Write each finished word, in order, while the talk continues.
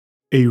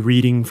A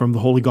reading from the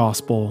Holy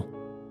Gospel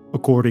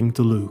according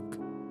to Luke.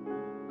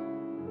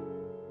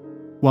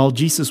 While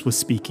Jesus was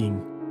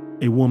speaking,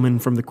 a woman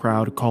from the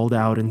crowd called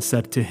out and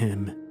said to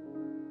him,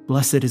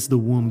 "Blessed is the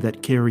womb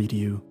that carried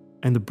you,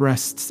 and the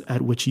breasts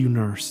at which you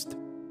nursed."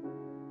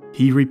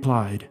 He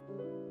replied,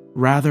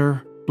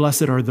 "Rather,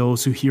 blessed are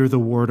those who hear the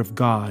word of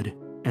God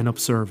and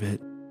observe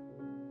it."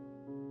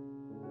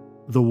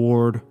 The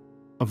word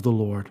of the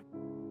Lord.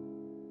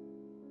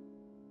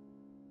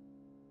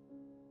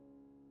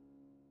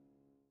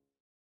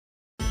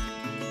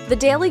 The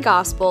Daily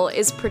Gospel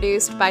is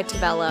produced by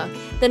Tabella,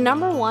 the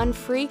 #1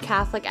 free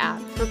Catholic app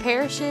for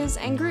parishes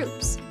and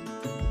groups.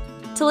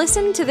 To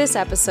listen to this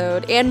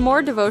episode and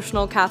more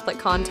devotional Catholic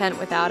content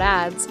without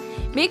ads,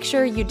 make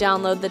sure you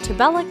download the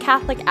Tabella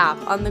Catholic app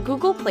on the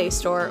Google Play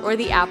Store or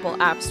the Apple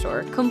App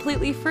Store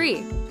completely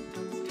free.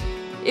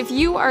 If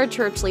you are a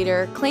church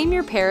leader, claim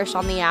your parish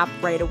on the app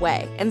right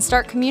away and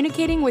start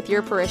communicating with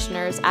your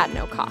parishioners at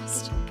no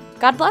cost.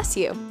 God bless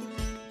you.